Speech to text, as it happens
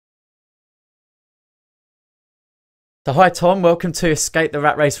So hi Tom, welcome to Escape the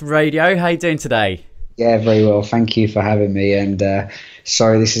Rat Race Radio. How you doing today? Yeah, very well. Thank you for having me. And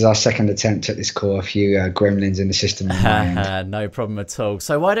sorry, this is our second attempt at this call. A few gremlins in the system on my end. No problem at all.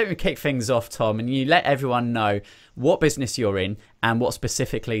 So why don't we kick things off, Tom, and you let everyone know what business you're in and what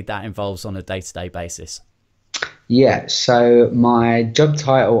specifically that involves on a day-to-day basis. Yeah, so my job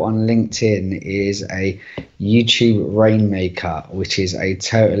title on LinkedIn is a YouTube rainmaker, which is a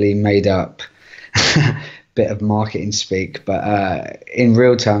totally made up bit of marketing speak. But in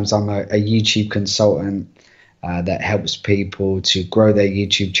real terms, I'm a YouTube consultant that helps people to grow their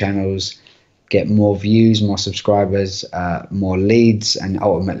YouTube channels, get more views, more subscribers, more leads, and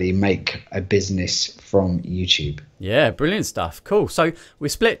ultimately make a business from YouTube. Yeah, brilliant stuff. Cool. So we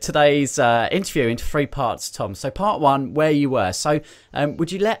split today's interview into three parts, Tom. So part one, where you were. So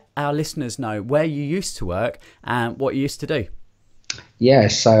would you let our listeners know where you used to work and what you used to do? Yeah,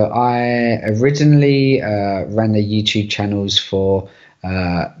 so I originally ran the YouTube channels for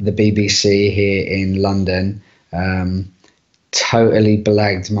the BBC here in London. Totally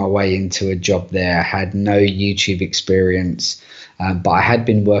blagged my way into a job there. I had no YouTube experience, but I had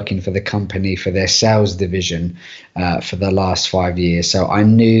been working for the company for their sales division for the last 5 years. So I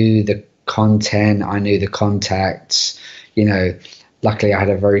knew the content, I knew the contacts, luckily I had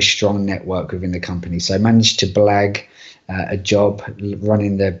a very strong network within the company. So I managed to blag a job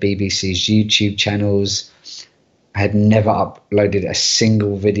running the BBC's YouTube channels. I had never uploaded a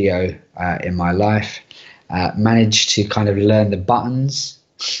single video in my life. Managed to kind of learn the buttons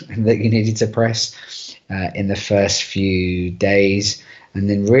that you needed to press in the first few days. And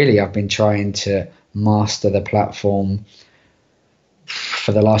then really I've been trying to master the platform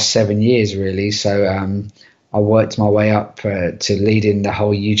for the last 7 years, really. So I worked my way up to leading the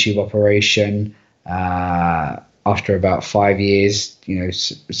whole YouTube operation. After about 5 years,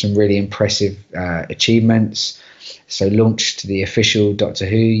 some really impressive achievements. So launched the official Doctor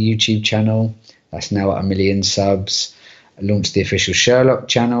Who YouTube channel. That's now at 1 million subs. I launched the official Sherlock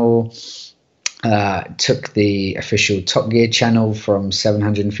channel. Took the official Top Gear channel from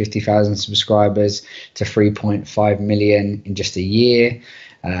 750,000 subscribers to 3.5 million in just a year.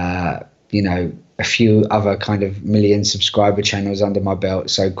 A few other kind of million subscriber channels under my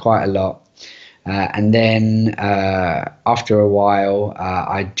belt, so quite a lot. And then after a while,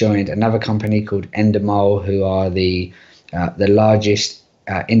 I joined another company called Endemol, who are the largest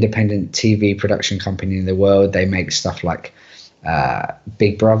independent TV production company in the world. They make stuff like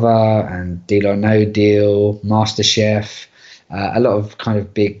Big Brother and Deal or No Deal, MasterChef, a lot of kind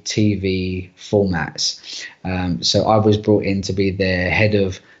of big TV formats. So I was brought in to be their head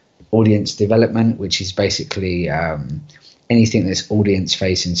of audience development, which is basically anything that's audience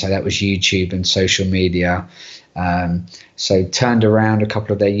facing. So that was YouTube and social media. So turned around a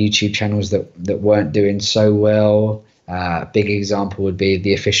couple of their YouTube channels that weren't doing so well. A big example would be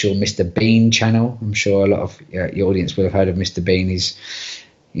the official Mr. Bean channel. I'm sure a lot of your audience will have heard of Mr. Bean. He's,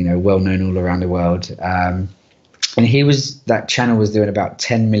 well known all around the world. And that channel was doing about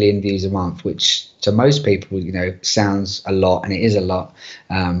 10 million views a month, which to most people, sounds a lot, and it is a lot.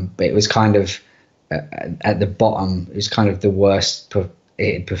 But it was kind of at the bottom. It was kind of the worst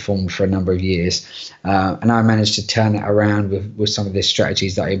it had performed for a number of years. And I managed to turn it around with some of the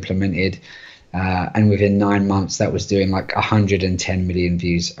strategies that I implemented. And within 9 months, that was doing like 110 million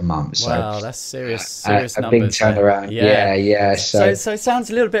views a month. So, wow, that's serious a big numbers. Turnaround. Yeah. So it sounds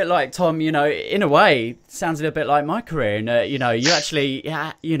a little bit like, Tom, in a way, sounds a little bit like my career. And, you actually,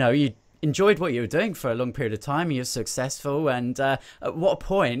 you enjoyed what you were doing for a long period of time. You're successful. And at what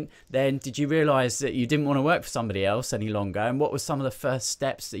point then did you realize that you didn't want to work for somebody else any longer? And what were some of the first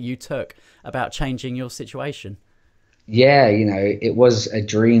steps that you took about changing your situation? Yeah, it was a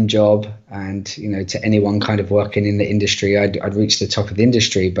dream job, and to anyone kind of working in the industry, I'd reached the top of the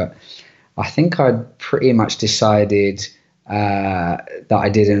industry. But I think I'd pretty much decided that I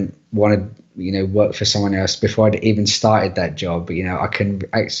didn't want to work for someone else before I'd even started that job. I can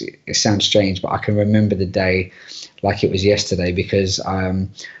actually, it sounds strange, but I can remember the day like it was yesterday, because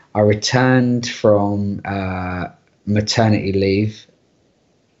I returned from paternity leave.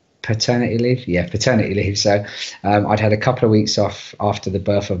 So I'd had a couple of weeks off after the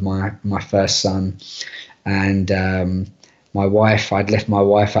birth of my first son, and I'd left my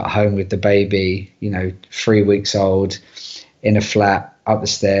wife at home with the baby, 3 weeks old, in a flat up the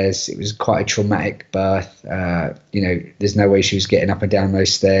stairs. It was quite a traumatic birth. There's no way she was getting up and down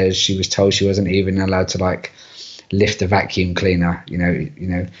those stairs. She was told she wasn't even allowed to lift a vacuum cleaner,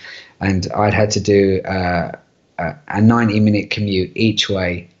 and I'd had to do a 90-minute commute each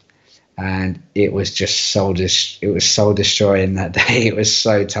way. And it was just it was soul destroying that day. It was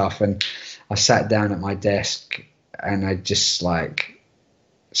so tough. And I sat down at my desk and I just like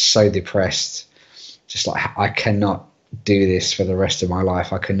so depressed, just like I cannot do this for the rest of my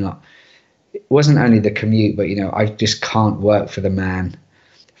life. I cannot. It wasn't only the commute, but I just can't work for the man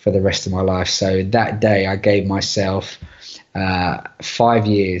for the rest of my life. So that day I gave myself 5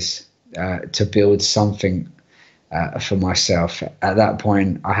 years to build something for myself. At that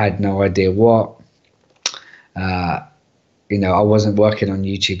point I had no idea what. I wasn't working on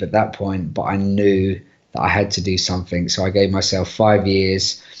YouTube at that point, but I knew that I had to do something. So I gave myself 5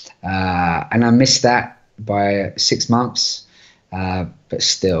 years, and I missed that by 6 months. But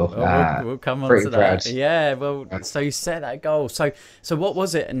still, we'll come on to proud. that. Yeah, well, so you set that goal. So what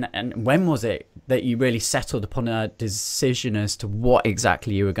was it, and when was it that you really settled upon a decision as to what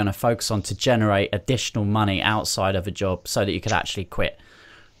exactly you were going to focus on to generate additional money outside of a job, so that you could actually quit?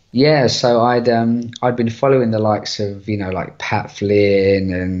 Yeah, so I'd been following the likes of like Pat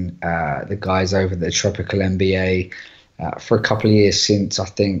Flynn and the guys over at the Tropical MBA for a couple of years, since I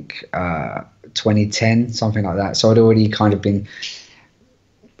think 2010, something like that. So I'd already kind of been,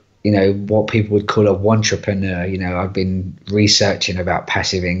 what people would call a wantrepreneur. I've been researching about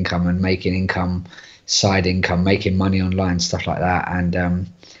passive income and making income, side income, making money online, stuff like that, and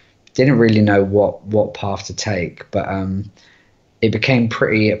didn't really know what path to take, but it became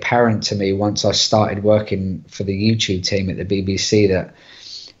pretty apparent to me once I started working for the YouTube team at the BBC that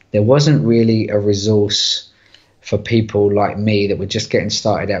there wasn't really a resource for people like me that were just getting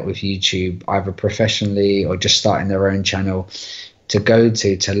started out with YouTube, either professionally or just starting their own channel, to go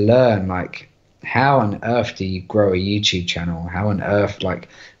to learn, like, how on earth do you grow a YouTube channel? How on earth, like,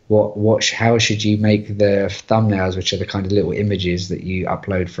 how should you make the thumbnails, which are the kind of little images that you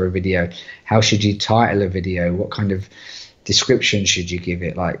upload for a video? How should you title a video? What kind of description should you give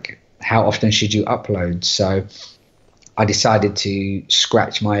it? Like, how often should you upload? So I decided to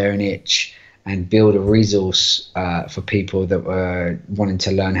scratch my own itch and build a resource for people that were wanting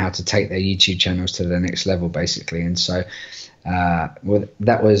to learn how to take their YouTube channels to the next level, basically. And so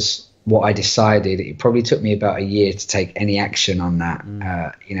that was what I decided. It probably took me about a year to take any action on that.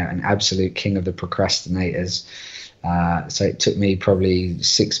 An absolute king of the procrastinators. So it took me probably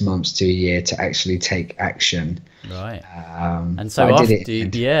 6 months to a year to actually take action. Right. And so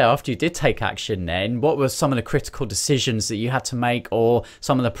after you did take action, then what were some of the critical decisions that you had to make, or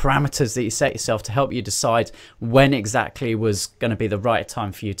some of the parameters that you set yourself to help you decide when exactly was going to be the right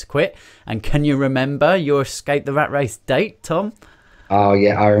time for you to quit? And can you remember your Escape the Rat Race date, Tom? Oh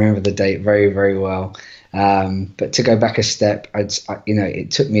yeah, I remember the date very, very well. But to go back a step, it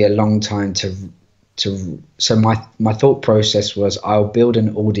took me a long time so my thought process was, I'll build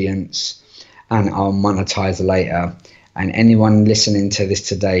an audience and I'll monetize later. And anyone listening to this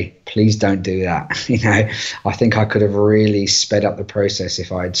today, please don't do that. I think I could have really sped up the process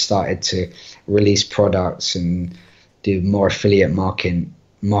if I had started to release products and do more affiliate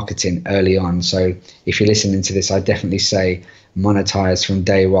marketing early on. So if you're listening to this, I definitely say monetize from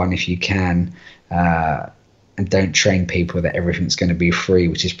day one if you can. And don't train people that everything's going to be free,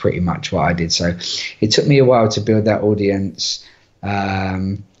 which is pretty much what I did. So it took me a while to build that audience.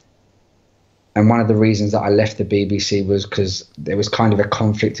 And one of the reasons that I left the BBC was because there was kind of a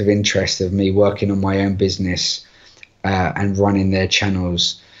conflict of interest of me working on my own business and running their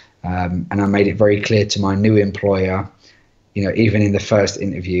channels. And I made it very clear to my new employer, even in the first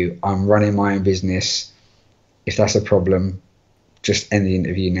interview, I'm running my own business. If that's a problem, just end the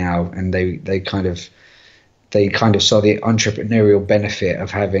interview now. And they kind of saw the entrepreneurial benefit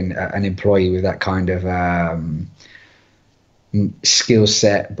of having an employee with that kind of skill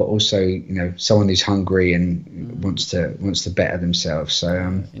set, but also someone who's hungry and wants to better themselves.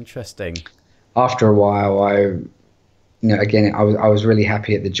 So interesting. After a while, I was really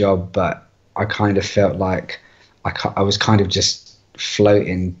happy at the job, but I kind of felt like I was kind of just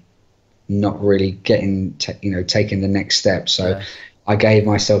floating, not really getting taking the next step. So I gave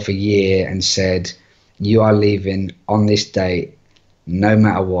myself a year and said, you are leaving on this date, no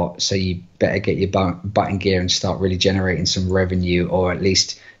matter what. So you better get your butt in gear and start really generating some revenue, or at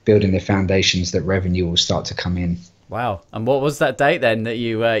least building the foundations that revenue will start to come in. Wow. And what was that date then that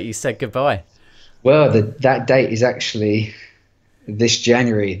you said goodbye? Well, that date is actually this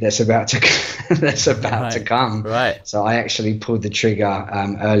January. That's about to come. Right. So I actually pulled the trigger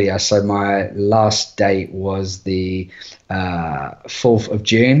earlier. So my last date was the 4th of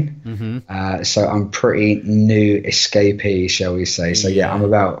June. Mm-hmm. So I'm pretty new escapee, shall we say. So yeah, I'm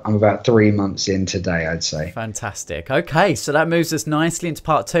about 3 months in today, I'd say. Fantastic. Okay, so that moves us nicely into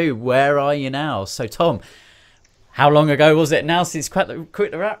part 2. Where are you now? So Tom, How long ago was it now since quit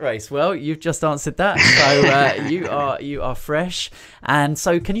the rat race? Well, you've just answered that. So you are fresh. And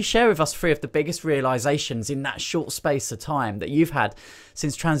so can you share with us 3 of the biggest realizations in that short space of time that you've had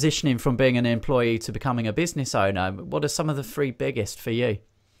since transitioning from being an employee to becoming a business owner? What are some of the 3 biggest for you?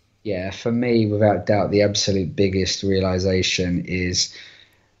 Yeah, for me, without doubt, the absolute biggest realization is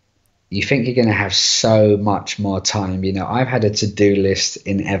you think you're going to have so much more time. You know, I've had a to-do list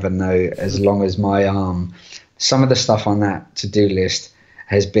in Evernote as long as my arm. Some of the stuff on that to-do list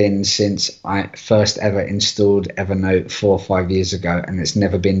has been since I first ever installed Evernote 4 or 5 years ago, and it's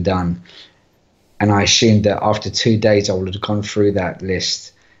never been done. And I assumed that after 2 days, I would have gone through that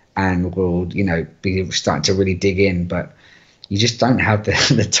list and will, you know, be starting to really dig in. But you just don't have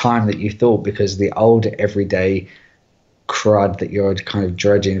the time that you thought, because the old everyday crud that you're kind of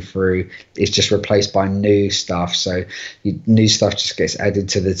dredging through is just replaced by new stuff. So new stuff just gets added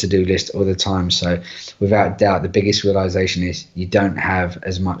to the to-do list all the time. So without doubt, the biggest realization is you don't have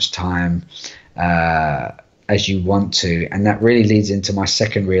as much time as you want to. And that really leads into my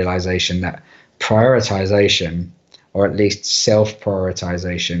second realization, that prioritization, or at least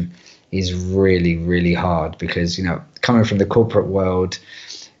self-prioritization, is really, really hard. Because, you know, coming from the corporate world,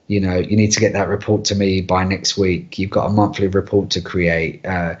 you know, you need to get that report to me by next week. You've got a monthly report to create.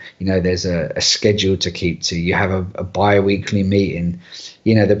 You know, there's a schedule to keep to. You have a bi-weekly meeting.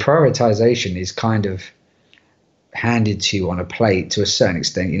 You know, the prioritization is kind of handed to you on a plate to a certain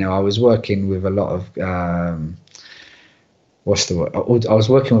extent. You know, I was working with a lot of, what's the word? I was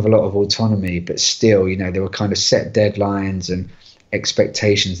working with a lot of autonomy, but still, you know, there were kind of set deadlines and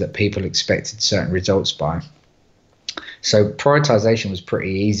expectations that people expected certain results by. So prioritization was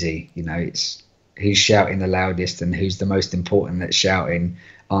pretty easy. You know, it's who's shouting the loudest and who's the most important that's shouting,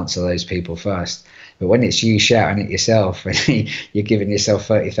 answer those people first. But when it's you shouting at yourself and you're giving yourself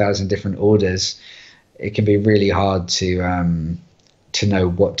 30,000 different orders, it can be really hard to know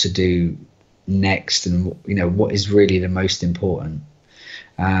what to do next, and, you know, what is really the most important.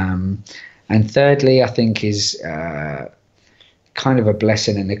 And thirdly, I think is kind of a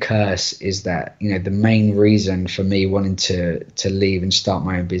blessing and a curse, is that, you know, the main reason for me wanting to leave and start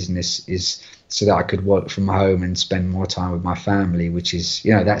my own business is so that I could work from home and spend more time with my family, which is,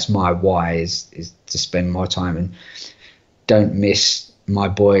 you know, that's my why, is to spend more time and don't miss my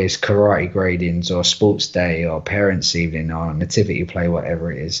boys' karate gradings or sports day or parents' evening or nativity play,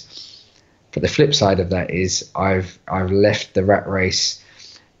 whatever it is. But the flip side of that is I've left the rat race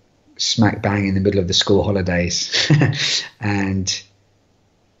smack bang in the middle of the school holidays. And,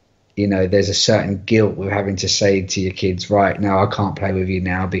 you know, there's a certain guilt with having to say to your kids, right, no, I can't play with you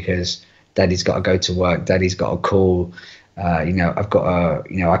now because daddy's got to go to work, daddy's got a call, you know, I've got a,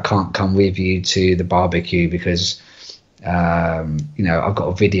 you know, I can't come with you to the barbecue because, you know, I've got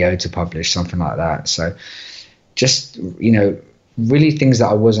a video to publish, something like that. So just, you know, really things that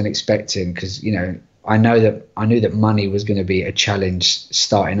I wasn't expecting, because, you know, I knew that money was going to be a challenge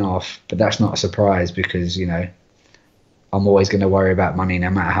starting off, but that's not a surprise, because, you know, I'm always going to worry about money no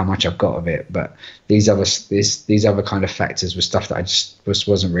matter how much I've got of it. But these other kind of factors were stuff that I just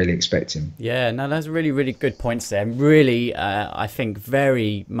wasn't really expecting. Yeah, no, that's really, really good points there. Really, I think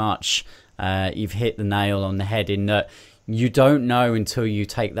very much you've hit the nail on the head, in that you don't know until you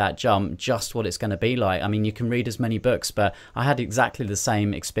take that jump just what it's going to be like. I mean, you can read as many books, but I had exactly the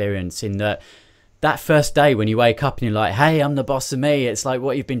same experience, in that first day when you wake up and you're like, hey, I'm the boss of me. It's like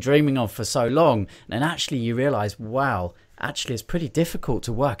what you've been dreaming of for so long. And actually you realize, wow, actually it's pretty difficult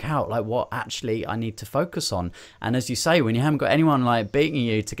to work out like what actually I need to focus on. And as you say, when you haven't got anyone like beating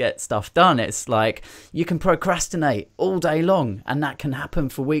you to get stuff done, it's like you can procrastinate all day long, and that can happen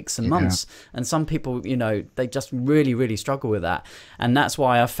for weeks and months. And some people, you know, they just really, really struggle with that. And that's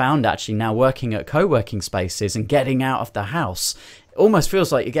why I found, actually, now working at co-working spaces and getting out of the house, it almost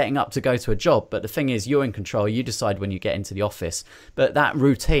feels like you're getting up to go to a job, but the thing is, you're in control. You decide when you get into the office. But that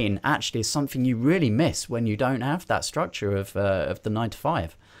routine actually is something you really miss when you don't have that structure of the 9 to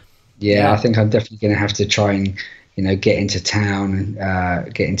 5. Yeah, I think I'm definitely going to have to try and, you know, get into town,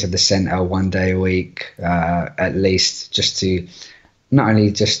 get into the centre one day a week, at least, just to not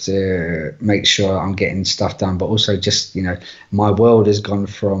only just to make sure I'm getting stuff done, but also just, you know, my world has gone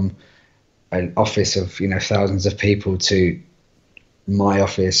from an office of, you know, thousands of people to my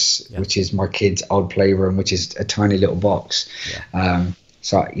office, which is my kids' old playroom, which is a tiny little box.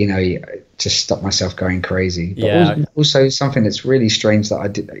 So, you know, to stop myself going crazy. But also something that's really strange that I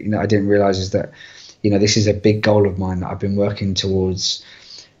didn't realize is that, you know, this is a big goal of mine that I've been working towards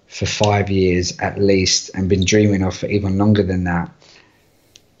for 5 years at least, and been dreaming of for even longer than that.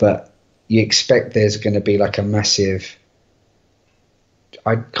 But you expect there's going to be like a massive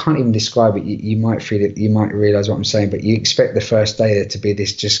I can't even describe it. You might feel it, you might realize what I'm saying, but you expect the first day there to be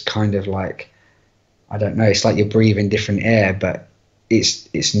this just kind of like, I don't know, it's like you're breathing different air, but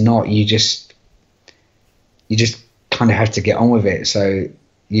it's not. You just kind of have to get on with it. So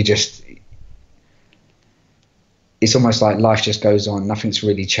it's almost like life just goes on. Nothing's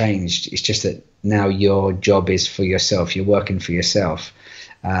really changed. It's just that now your job is for yourself. You're working for yourself.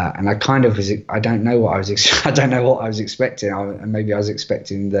 And I kind of I don't know what I was. I don't know what I was expecting. Maybe I was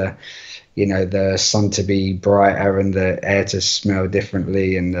expecting the sun to be brighter and the air to smell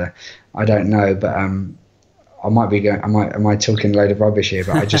differently, and I don't know. But I might be going. Am I talking a load of rubbish here?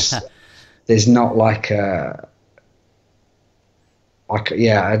 But I just there's not like a.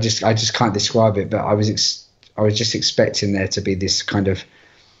 I just can't describe it. But I was just expecting there to be this kind of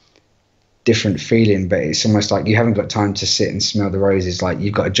different feeling, but it's almost like you haven't got time to sit and smell the roses. Like,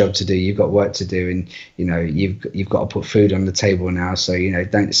 you've got a job to do, you've got work to do, and you've got to put food on the table now. So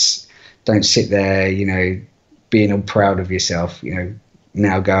don't sit there being all proud of yourself.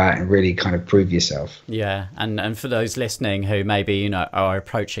 Now go out and really kind of prove yourself. Yeah, and for those listening who maybe are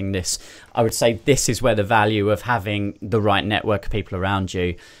approaching this, I would say this is where the value of having the right network of people around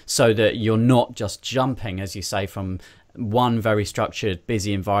you, so that you're not just jumping, as you say, from one very structured,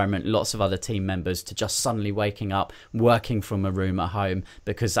 busy environment, lots of other team members, to just suddenly waking up, working from a room at home,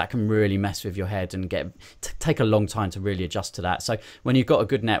 because that can really mess with your head and take a long time to really adjust to that. So when you've got a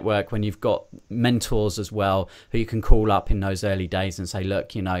good network, when you've got mentors as well, who you can call up in those early days and say,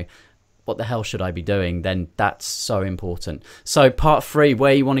 look, what the hell should I be doing? Then that's so important. So part 3,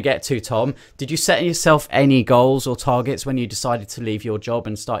 where you want to get to, Tom. Did you set yourself any goals or targets when you decided to leave your job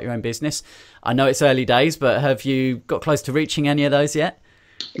and start your own business? I know it's early days, but have you got close to reaching any of those yet?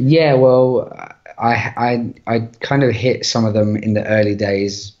 Yeah, well, I kind of hit some of them in the early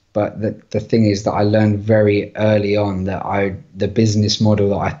days, but the thing is that I learned very early on that the business model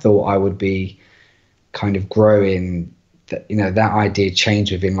that I thought I would be kind of growing, that idea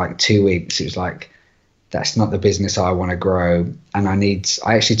changed within like 2 weeks. It was like, that's not the business I want to grow. And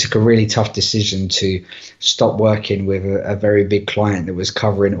I actually took a really tough decision to stop working with a very big client that was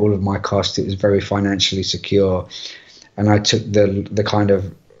covering all of my costs. It was very financially secure. And I took the kind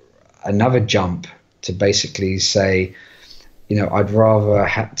of another jump to basically say, I'd rather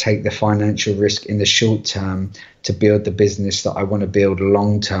take the financial risk in the short term to build the business that I want to build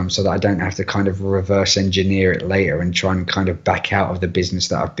long term, so that I don't have to kind of reverse engineer it later and try and kind of back out of the business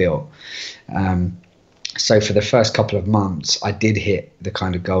that I've built. So for the first couple of months, I did hit the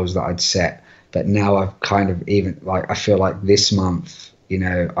kind of goals that I'd set, but now I've kind of I feel like this month,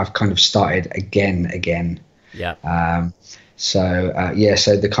 I've kind of started again. Yeah. So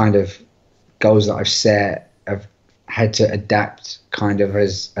the kind of goals that I've set, I've had to adapt kind of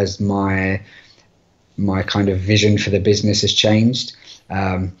as my kind of vision for the business has changed.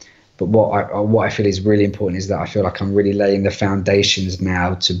 But what I feel is really important is that I feel like I'm really laying the foundations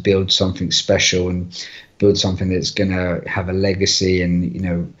now to build something special and build something that's going to have a legacy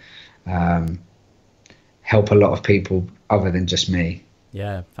and, help a lot of people other than just me.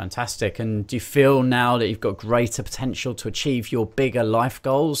 Yeah, fantastic. And do you feel now that you've got greater potential to achieve your bigger life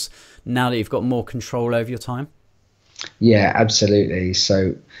goals now that you've got more control over your time? Yeah, absolutely.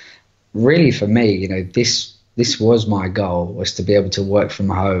 So really for me, this was my goal, was to be able to work from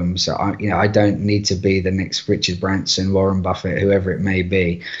home. So I don't need to be the next Richard Branson, Warren Buffett, whoever it may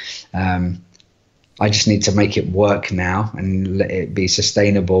be. I just need to make it work now and let it be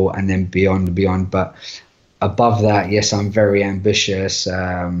sustainable, and then beyond. But above that, yes, I'm very ambitious.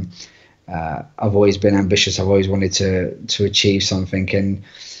 I've always been ambitious. I've always wanted to achieve something, and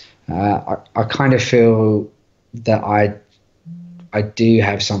I kind of feel that I do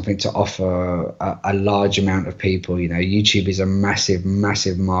have something to offer a large amount of people. YouTube is a massive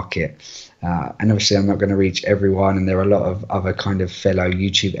market, and obviously I'm not going to reach everyone, and there are a lot of other kind of fellow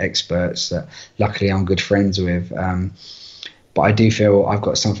YouTube experts that luckily I'm good friends with, but I do feel I've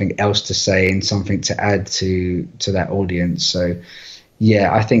got something else to say and something to add to that audience. So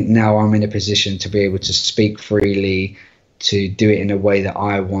yeah, I think now I'm in a position to be able to speak freely, to do it in a way that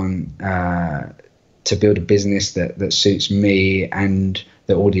I want, to build a business that suits me and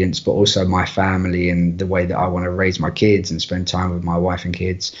the audience, but also my family and the way that I want to raise my kids and spend time with my wife and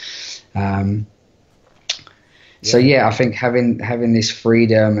kids. So yeah, I think having this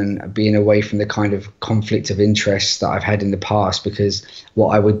freedom and being away from the kind of conflict of interest that I've had in the past, because what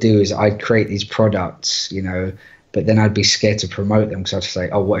I would do is I'd create these products, but then I'd be scared to promote them, because I'd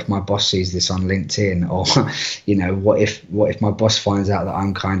say, oh, what if my boss sees this on LinkedIn? Or, what if my boss finds out that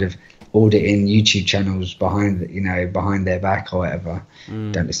I'm kind of auditing YouTube channels behind their back or whatever.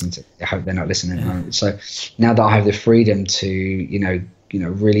 Don't listen to, I hope they're not listening. Yeah. So now that I have the freedom to,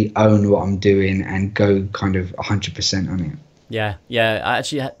 really own what I'm doing and go kind of 100% on it. Yeah, yeah.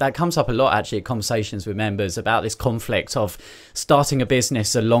 Actually, that comes up a lot, actually, at conversations with members about this conflict of starting a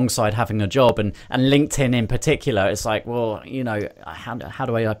business alongside having a job, and LinkedIn in particular. It's like, well, how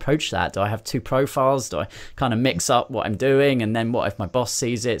do I approach that? Do I have two profiles? Do I kind of mix up what I'm doing? And then what if my boss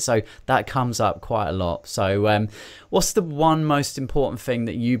sees it? So that comes up quite a lot. So what's the one most important thing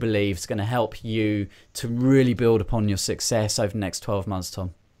that you believe is going to help you to really build upon your success over the next 12 months,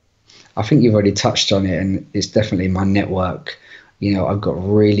 Tom? I think you've already touched on it, and it's definitely my network. I've got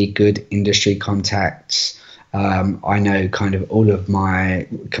really good industry contacts. I know kind of all of my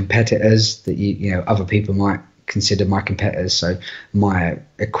competitors that other people might consider my competitors. So my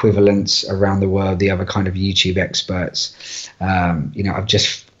equivalents around the world, the other kind of YouTube experts. I've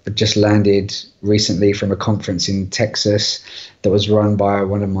just landed recently from a conference in Texas that was run by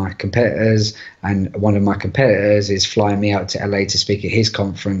one of my competitors, and one of my competitors is flying me out to LA to speak at his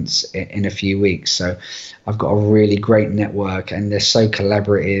conference in a few weeks. So I've got a really great network, and they're so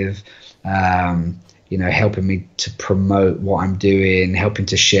collaborative, helping me to promote what I'm doing, helping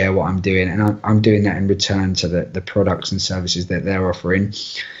to share what I'm doing, and I'm doing that in return to the products and services that they're offering.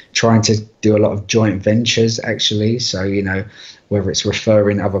 Trying to do a lot of joint ventures, actually. So, whether it's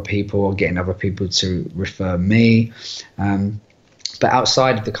referring other people or getting other people to refer me. But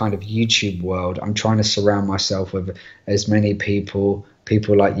outside of the kind of YouTube world, I'm trying to surround myself with as many people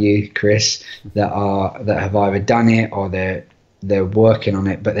like you, Chris, that have either done it or they're working on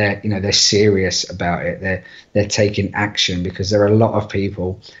it, but they're serious about it. They're taking action, because there are a lot of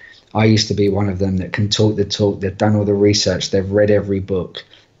people. I used to be one of them that can talk the talk. They've done all the research. They've read every book.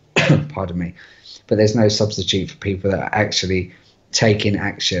 Pardon me. But there's no substitute for people that are actually taking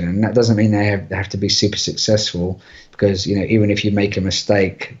action. And that doesn't mean they have to be super successful, because even if you make a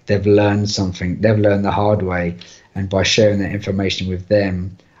mistake, they've learned something. They've learned the hard way, and by sharing that information with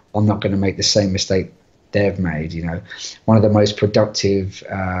them, I'm not going to make the same mistake they've made. One of the most productive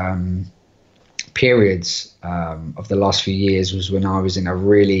periods of the last few years was when I was in a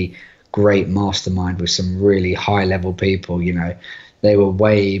really great mastermind with some really high level people. They were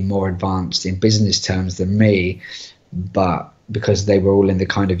way more advanced in business terms than me, but because they were all in the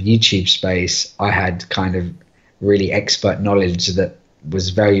kind of YouTube space, I had kind of really expert knowledge that was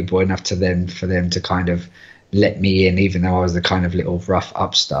valuable enough to them for them to kind of let me in, even though I was the kind of little rough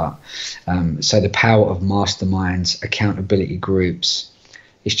upstart. So the power of masterminds, accountability groups,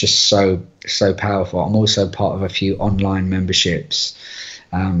 is just so powerful. I'm also part of a few online memberships,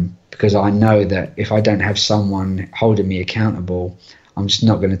 because I know that if I don't have someone holding me accountable, I'm just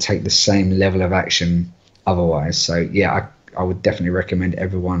not going to take the same level of action otherwise. So yeah, I would definitely recommend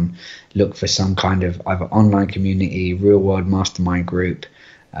everyone look for some kind of either online community, real world mastermind group,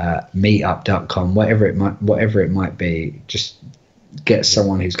 meetup.com, whatever it might be. Just get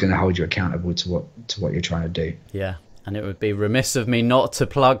someone who's going to hold you accountable to what you're trying to do. Yeah. And it would be remiss of me not to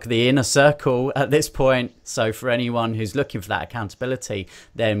plug the Inner Circle at this point. So for anyone who's looking for that accountability,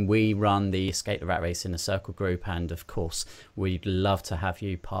 then we run the Escape the Rat Race Inner Circle group. And of course, we'd love to have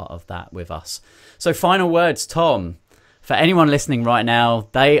you part of that with us. So final words, Tom. For anyone listening right now,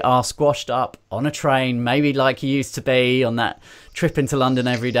 they are squashed up on a train, maybe like you used to be on that trip into London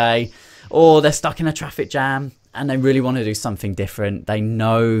every day, or they're stuck in a traffic jam and they really want to do something different. They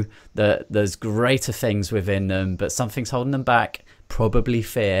know that there's greater things within them, but something's holding them back, probably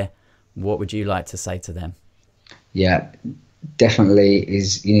fear. What would you like to say to them? Yeah, definitely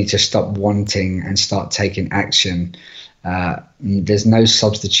you need to stop wanting and start taking action. There's no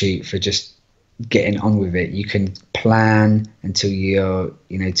substitute for just getting on with it. You can plan until you're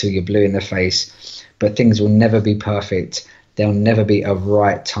blue in the face, but things will never be perfect. There'll never be a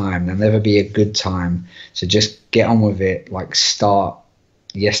right time. There'll never be a good time. So just get on with it. Like, start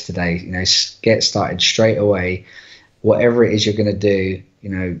yesterday, get started straight away. Whatever it is you're going to do,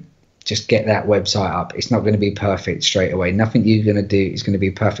 just get that website up. It's not going to be perfect straight away. Nothing you're going to do is going to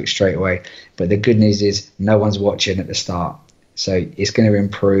be perfect straight away. But the good news is no one's watching at the start. So it's going to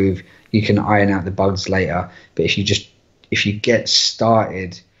improve. You can iron out the bugs later. But if you get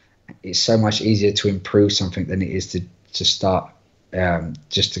started, it's so much easier to improve something than it is to start,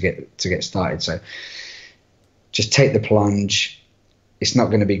 just to get started. So just take the plunge. It's not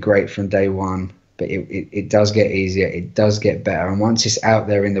going to be great from day one, but it does get easier. It does get better. And once it's out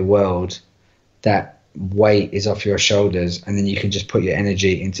there in the world, that weight is off your shoulders, and then you can just put your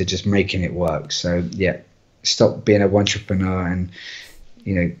energy into just making it work. So yeah, stop being a entrepreneur and,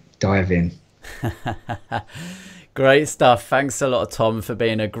 dive in. Great stuff. Thanks a lot, Tom, for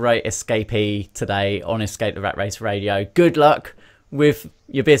being a great escapee today on Escape the Rat Race Radio. Good luck with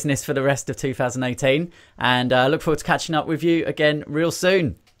your business for the rest of 2018, and I look forward to catching up with you again real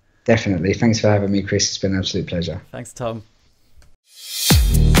soon. Definitely. Thanks for having me, Chris. It's been an absolute pleasure. Thanks, Tom.